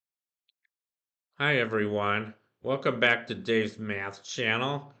Hi everyone, welcome back to Dave's Math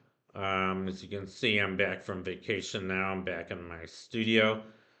channel. As you can see, I'm back from vacation now. I'm back in my studio.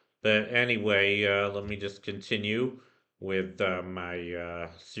 But anyway, let me just continue with my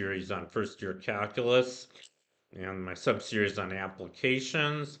series on first year calculus and my subseries on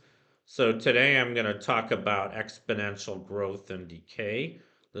applications. So today I'm going to talk about exponential growth and decay.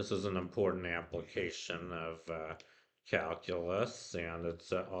 This is an important application of calculus, and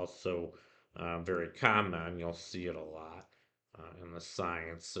it's also very common. You'll see it a lot in the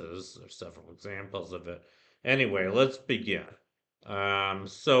sciences. There's several examples of it. Anyway, let's begin.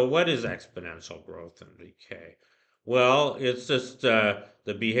 So what is exponential growth and decay? Well, it's just the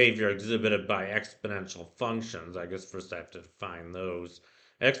behavior exhibited by exponential functions. I guess first I have to define those.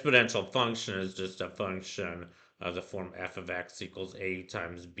 Exponential function is just a function of the form f of x equals a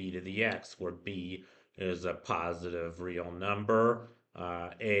times b to the x, where b is a positive real number.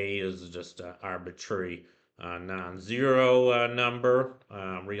 A is just an arbitrary non-zero number,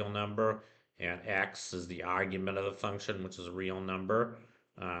 real number, and x is the argument of the function, which is a real number.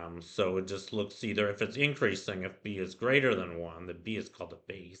 So it just looks either if it's increasing, if b is greater than 1, the b is called a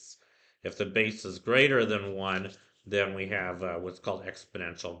base. If the base is greater than 1, then we have what's called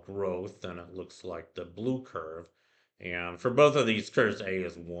exponential growth, and it looks like the blue curve. And for both of these curves, a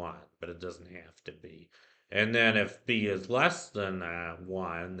is 1, but it doesn't have to be. And then if b is less than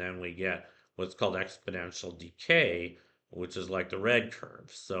 1, then we get what's called exponential decay, which is like the red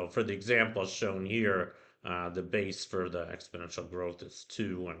curve. So for the example shown here, the base for the exponential growth is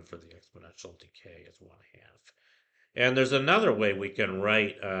 2, and for the exponential decay is 1/2. And there's another way we can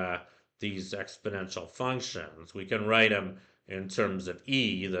write these exponential functions. We can write them in terms of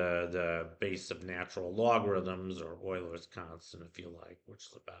e, the base of natural logarithms, or Euler's constant, if you like, which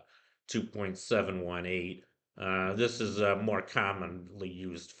is about 2.718. This is a more commonly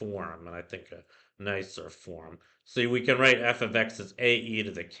used form, and I think a nicer form. So we can write f of x as a e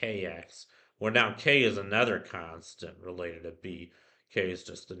to the kx, where now k is another constant related to b. K is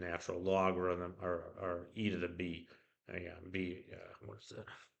just the natural logarithm, or e to the b. Yeah, b, what is it?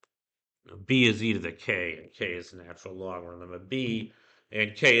 B is e to the k, and k is the natural logarithm of b,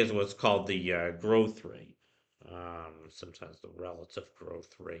 and k is what's called the growth rate, sometimes the relative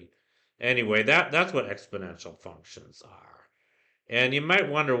growth rate. Anyway, that's what exponential functions are. And you might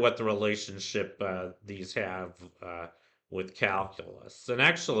wonder what the relationship these have with calculus. And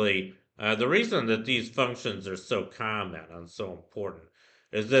actually, the reason that these functions are so common and so important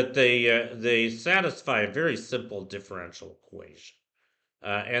is that they satisfy a very simple differential equation.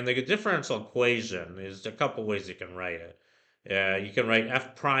 And the differential equation is a couple ways you can write it. You can write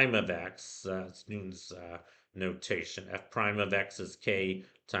f prime of x, it's Newton's notation. F prime of x is k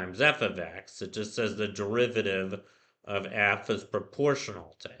times f of x. It just says the derivative of f is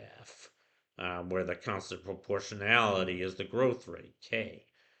proportional to f, where the constant proportionality is the growth rate, k.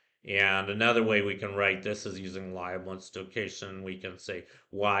 And another way we can write this is using Leibniz notation. We can say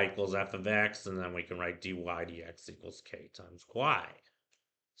y equals f of x, and then we can write dy dx equals k times y.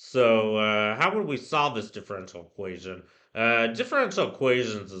 So how would we solve this differential equation? Differential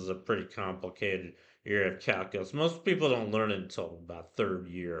equations is a pretty complicated area of calculus. Most people don't learn it until about third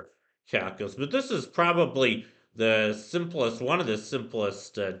year calculus, but this is probably the simplest, one of the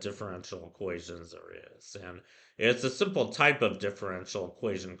simplest differential equations there is. And it's a simple type of differential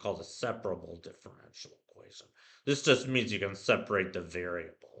equation called a separable differential equation. This just means you can separate the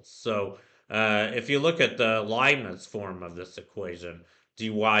variables. So if you look at the Leibniz form of this equation, dy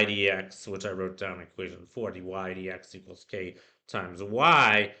dx, which I wrote down in equation 4, dy dx equals k times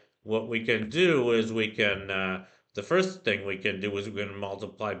y, what we can do is we can, the first thing we can do is we can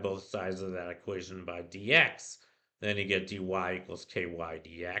multiply both sides of that equation by dx. Then you get dy equals ky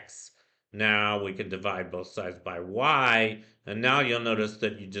dx. Now we can divide both sides by y, and now you'll notice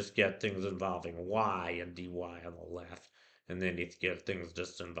that you just get things involving y and dy on the left, and then you get things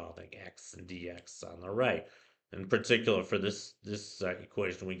just involving x and dx on the right. In particular, for this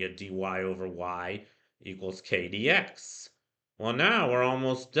equation, we get dy over y equals k dx. Well, now we're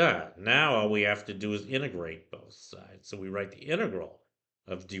almost done. Now all we have to do is integrate both sides. So we write the integral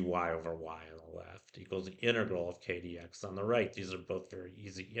of dy over y on the left equals the integral of k dx on the right. These are both very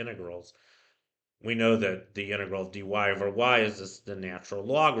easy integrals. We know that the integral of dy over y is just the natural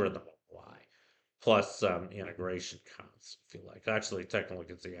logarithm of y plus some integration constant, if you like. Actually, technically,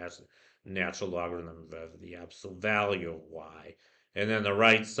 it's the natural logarithm of the absolute value of y. And then the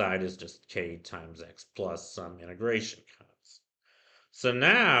right side is just k times x plus some integration constant. So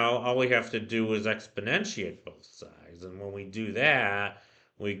now all we have to do is exponentiate both sides. And when we do that,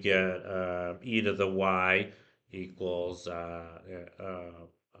 we get e to the y equals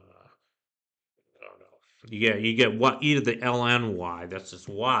you get what e to the ln y. That's just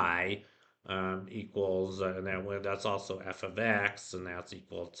y equals, and that's also f of x, and that's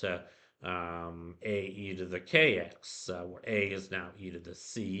equal to a e to the kx, where a is now e to the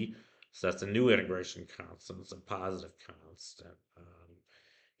c. So that's a new integration constant. It's a positive constant.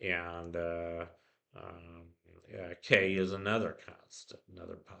 And um, K is another constant,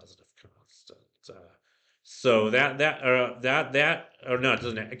 another positive constant. So or no, it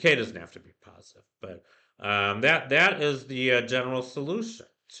doesn't. K doesn't have to be positive, but that is the general solution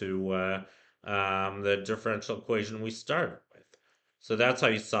to the differential equation we started with. So that's how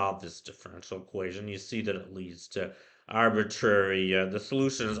you solve this differential equation. You see that it leads to arbitrary. The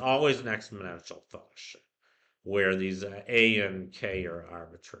solution is always an exponential function where these a and k are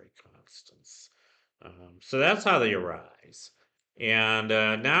arbitrary constants. So that's how they arise. And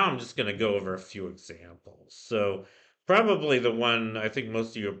now I'm just going to go over a few examples. So probably the one I think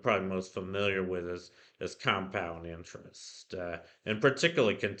most of you are probably most familiar with is compound interest, and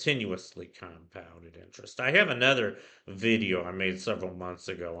particularly continuously compounded interest. I have another video I made several months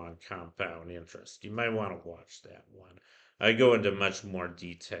ago on compound interest. You might want to watch that one. I go into much more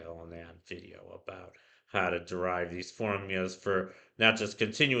detail in that video about how to derive these formulas for not just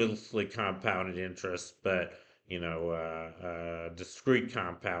continuously compounded interest, but discrete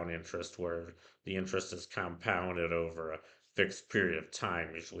compound interest, where the interest is compounded over a fixed period of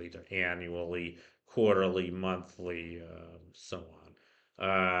time, usually either annually, quarterly, monthly, so on.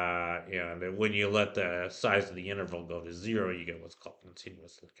 And when you let the size of the interval go to zero, you get what's called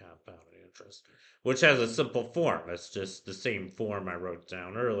continuously compounded interest, which has a simple form. It's just the same form I wrote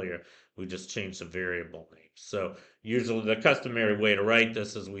down earlier. We just changed the variable name. So usually the customary way to write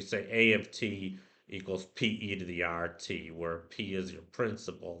this is we say A of t equals PE to the RT, where P is your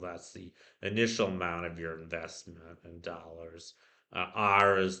principal. That's the initial amount of your investment in dollars.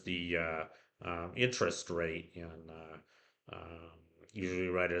 R is the interest rate, and usually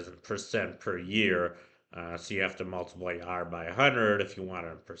write it as in percent per year. So you have to multiply R by 100 if you want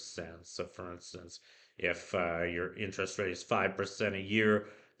it in percent. So for instance, if your interest rate is 5% a year,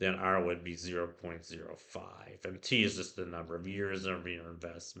 then R would be 0.05. And T is just the number of years of your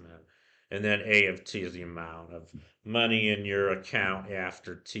investment. And then A of T is the amount of money in your account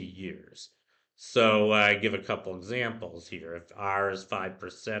after T years. So I give a couple examples here. If R is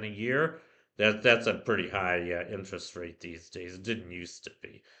 5% a year, that's a pretty high interest rate these days. It didn't used to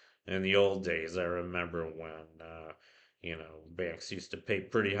be. In the old days, I remember when banks used to pay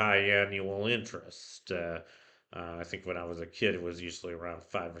pretty high annual interest. I think when I was a kid, it was usually around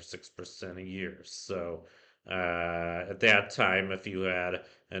 5 or 6% a year. So at that time, if you had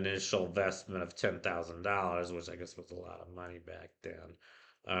an initial investment of $10,000, which I guess was a lot of money back then,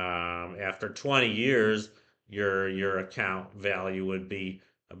 after 20 years, your account value would be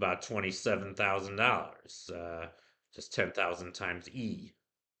about $27,000. Just 10,000 times e,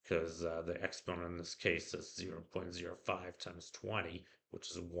 because the exponent in this case is 0.05 times 20,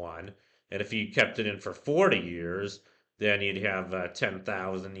 which is 1. And if you kept it in for 40 years, then you'd have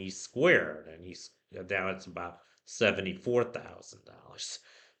 10,000 e squared, and now it's about $74,000.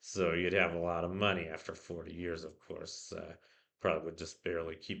 So you'd have a lot of money after 40 years, of course. Probably would just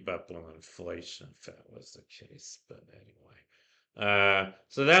barely keep up with inflation if that was the case. But anyway.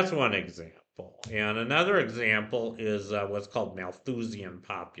 So that's one example. And another example is what's called Malthusian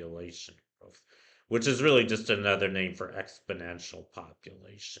population growth, which is really just another name for exponential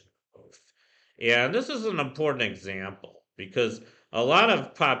population growth. And this is an important example because a lot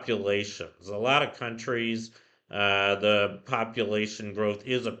of populations, a lot of countries, the population growth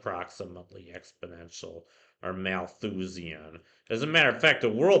is approximately exponential or Malthusian. As a matter of fact, the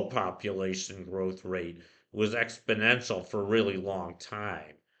world population growth rate was exponential for a really long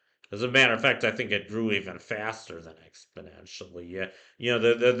time. As a matter of fact, I think it grew even faster than exponentially. Yeah,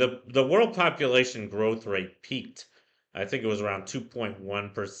 the world population growth rate peaked. I think it was around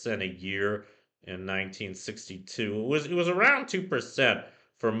 2.1% a year in 1962. It was around 2%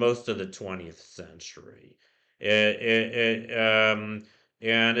 for most of the 20th century. And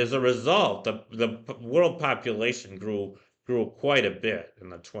as a result, the world population grew quite a bit in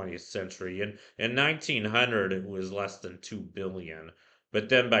the 20th century. In 1900, it was less than 2 billion, but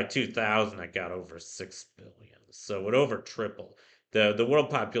then by 2000, it got over 6 billion. So it over tripled. The world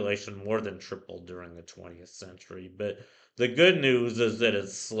population more than tripled during the 20th century. But the good news is that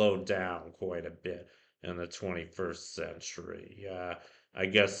it's slowed down quite a bit in the 21st century. I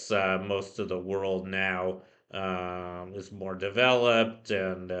guess most of the world now is more developed,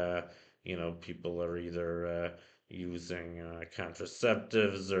 and people are either using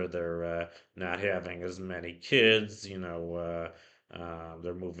contraceptives, or they're not having as many kids.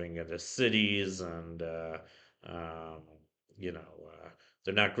 They're moving into cities, and um, you know,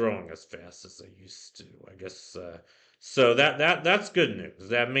 they're not growing as fast as they used to. I guess so. That's good news.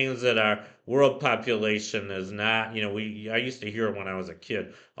 That means that our world population is not. I used to hear when I was a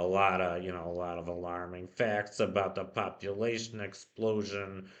kid a lot of alarming facts about the population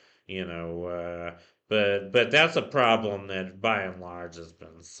explosion. You know, but that's a problem that by and large has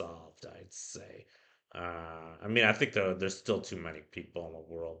been solved, I'd say. I mean, I think there's still too many people in the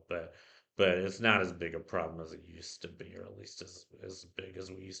world, but it's not as big a problem as it used to be, or at least as big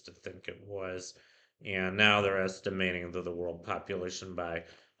as we used to think it was. And now they're estimating that the world population by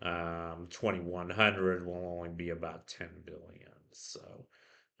 2100 will only be about 10 billion. So,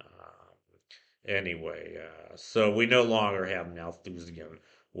 anyway, so we no longer have Malthusian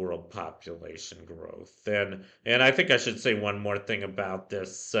world population growth. And I think I should say one more thing about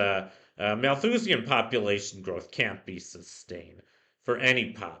this. Malthusian population growth can't be sustained for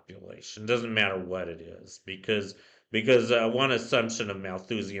any population. Doesn't matter what it is, because one assumption of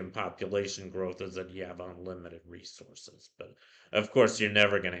Malthusian population growth is that you have unlimited resources. But of course, you're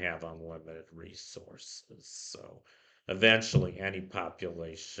never going to have unlimited resources. So eventually, any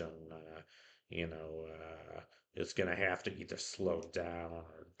population you know, is going to have to either slow down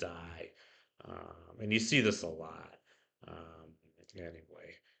or die. And you see this a lot.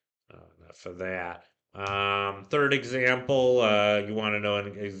 Anyway, enough of that. Third example, you want to know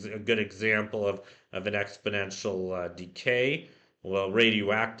a good example of an exponential decay? Well,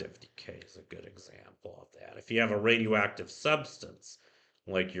 radioactive decay is a good example of that. If you have a radioactive substance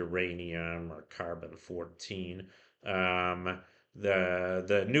like uranium or carbon 14, um,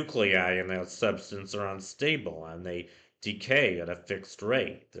 the nuclei in that substance are unstable and they decay at a fixed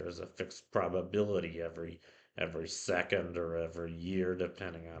rate. There's a fixed probability every second or every year,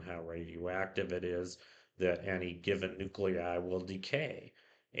 depending on how radioactive it is, that any given nuclei will decay.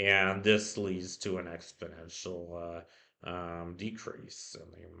 And this leads to an exponential decrease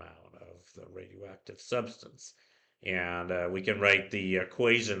in the amount of the radioactive substance. And we can write the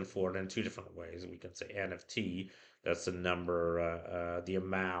equation for it in two different ways. We can say N of T, that's the number, the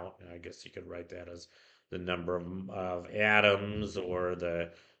amount. I guess you could write that as the number of atoms, or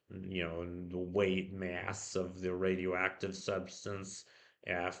the weight mass of the radioactive substance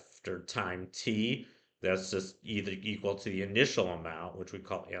after time t. That's just either equal to the initial amount, which we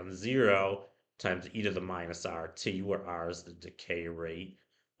call n0, times e to the minus rt, where r is the decay rate.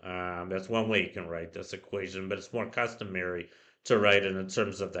 That's one way you can write this equation, but it's more customary to write it in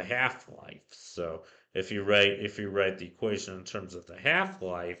terms of the half-life. So if you write the equation in terms of the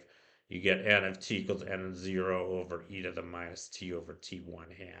half-life, you get n of t equals n of 0 over e to the minus t over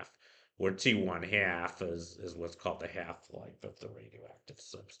t1 half, where t1 half is what's called the half-life of the radioactive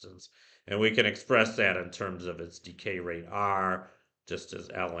substance. And we can express that in terms of its decay rate r, just as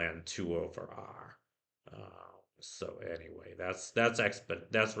ln 2 over r. So anyway, that's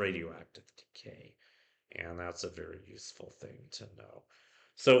radioactive decay, and that's a very useful thing to know.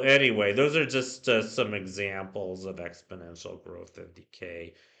 So anyway, those are just some examples of exponential growth and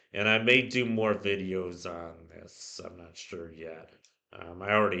decay. And I may do more videos on this. I'm not sure yet.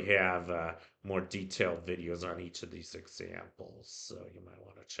 I already have more detailed videos on each of these examples, so you might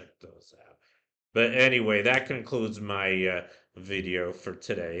want to check those out. But anyway, that concludes my video for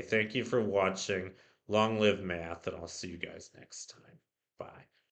today. Thank you for watching. Long live math, and I'll see you guys next time. Bye.